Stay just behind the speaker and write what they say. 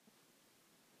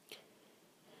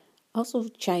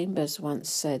Oswald Chambers once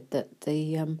said that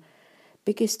the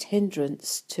biggest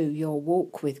hindrance to your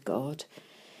walk with God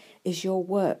is your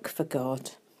work for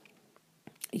God,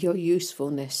 your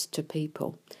usefulness to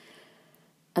people.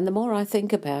 And the more I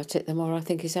think about it, the more I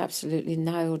think he's absolutely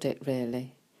nailed it,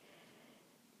 really.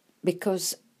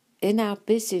 Because in our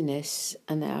busyness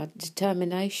and our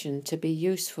determination to be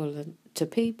useful to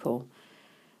people,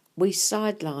 we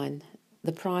sideline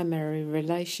the primary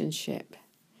relationship.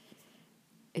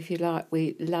 If you like,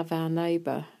 we love our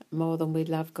neighbour more than we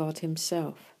love God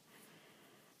himself.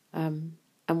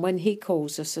 And when he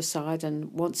calls us aside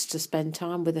and wants to spend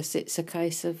time with us, it's a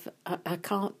case of, I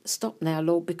can't stop now,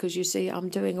 Lord, because you see, I'm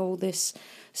doing all this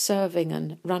serving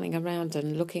and running around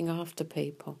and looking after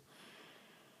people.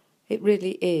 It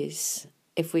really is,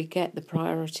 if we get the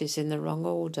priorities in the wrong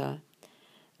order,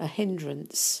 a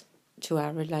hindrance to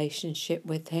our relationship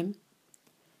with him.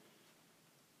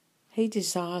 He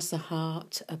desires the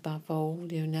heart above all,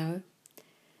 you know.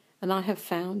 And I have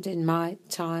found in my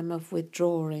time of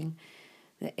withdrawing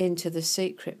into the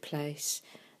secret place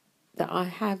that I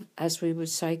have, as we would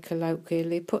say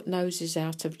colloquially, put noses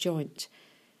out of joint.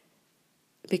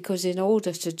 Because in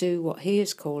order to do what he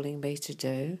is calling me to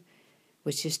do,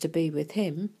 which is to be with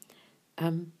him,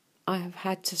 I have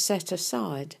had to set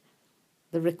aside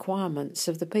the requirements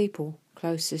of the people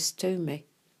closest to me,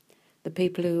 the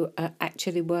people who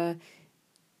actually were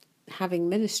having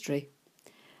ministry.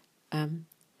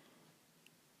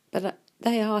 But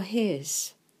they are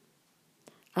his,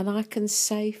 and I can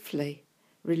safely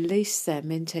release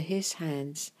them into his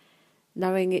hands,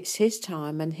 knowing it's his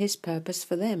time and his purpose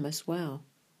for them as well.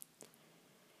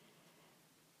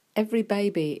 Every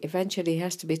baby eventually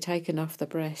has to be taken off the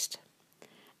breast,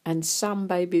 and some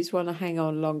babies want to hang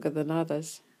on longer than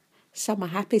others. Some are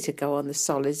happy to go on the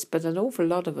solids, but an awful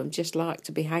lot of them just like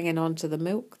to be hanging on to the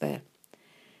milk there.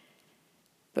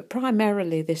 But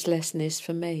primarily this lesson is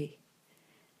for me,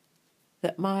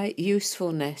 that my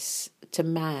usefulness to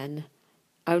man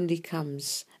only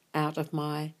comes out of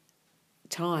my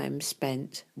time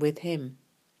spent with him.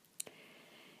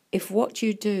 If what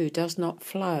you do does not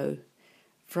flow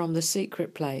from the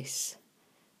secret place,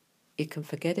 you can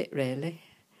forget it really,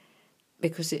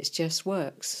 because it's just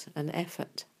works and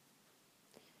effort.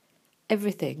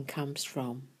 Everything comes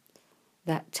from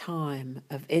that time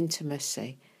of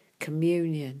intimacy,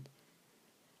 communion,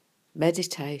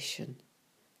 meditation,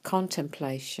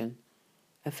 contemplation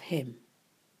of him.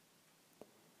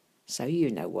 So you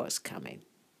know what's coming.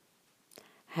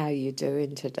 How you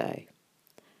doing today?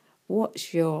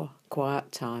 What's your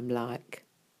quiet time like?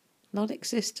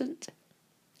 Non-existent?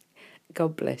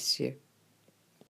 God bless you.